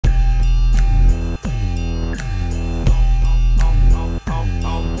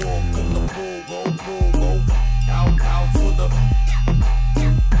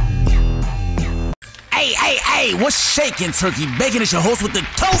Hey, what's shaking, turkey bacon? It's your host with the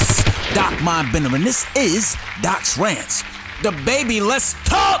toast, Doc Mindbender, and this is Doc's Rants. The baby, let's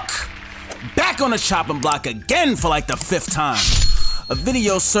talk! Back on the chopping block again for like the 5th time. A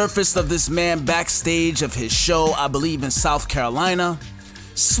video surfaced of this man backstage of his show, I believe in South Carolina,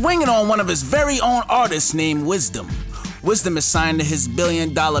 swinging on one of his very own artists named Wisdom. Wisdom is signed to his $1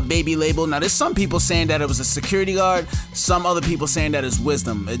 billion baby label. Now, there's some people saying that it was a security guard, some other people saying that it's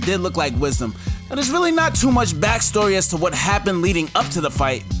Wisdom. It did look like Wisdom. Now, there's really not too much backstory as to what happened leading up to the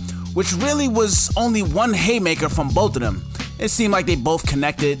fight, which really was only one haymaker from both of them. It seemed like they both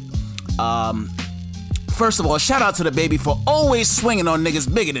connected. First of all, shout out to the baby for always swinging on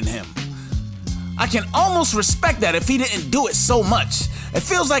niggas bigger than him. I can almost respect that if he didn't do it so much. It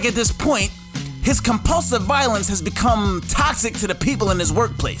feels like at this point, his compulsive violence has become toxic to the people in his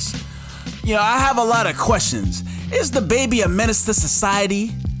workplace. You know, I have a lot of questions. Is the baby a menace to society?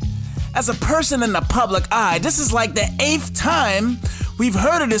 As a person in the public eye, this is like the 8th time we've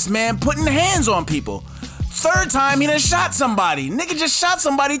heard of this man putting hands on people. 3rd time he done shot somebody. Nigga just shot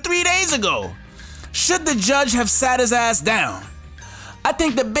somebody 3 days ago. Should the judge have sat his ass down? I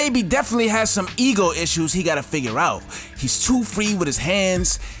think the baby definitely has some ego issues he gotta figure out. He's too free with his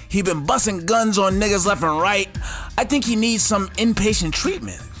hands. He been busting guns on niggas left and right. I think he needs some inpatient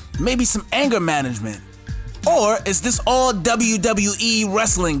treatment. Maybe some anger management. Or is this all WWE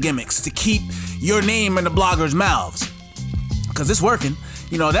wrestling gimmicks to keep your name in the bloggers' mouths? Because it's working.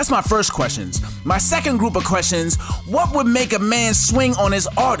 You know, that's my first questions. My second group of questions, what would make a man swing on his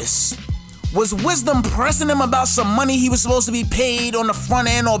artist? Was Wisdom pressing him about some money he was supposed to be paid on the front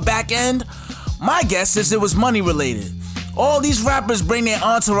end or back end? My guess is it was money related. All these rappers bring their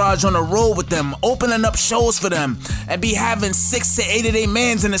entourage on the road with them, opening up shows for them, and be having 6 to 8 of their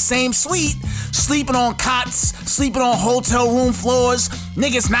mans in the same suite, sleeping on cots, sleeping on hotel room floors,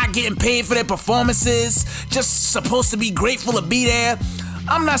 niggas not getting paid for their performances, just supposed to be grateful to be there.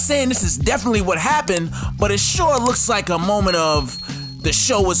 I'm not saying this is definitely what happened, but it sure looks like a moment of the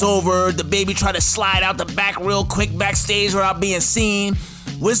show was over, the baby tried to slide out the back real quick backstage without being seen.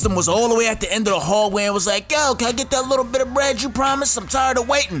 Wisdom was all the way at the end of the hallway and was like, yo, can I get that little bit of bread you promised? I'm tired of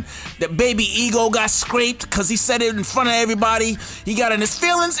waiting. The baby ego got scraped because he said it in front of everybody. He got in his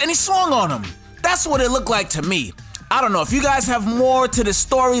feelings and he swung on him. That's what it looked like to me. I don't know. If you guys have more to the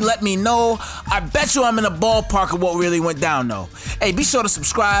story, let me know. I bet you I'm in the ballpark of what really went down, though. Hey, be sure to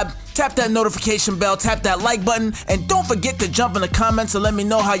subscribe, tap that notification bell, tap that like button, and don't forget to jump in the comments and let me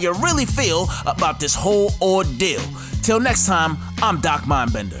know how you really feel about this whole ordeal. Till next time, I'm Doc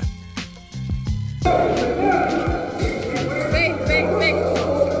Mindbender. Hey.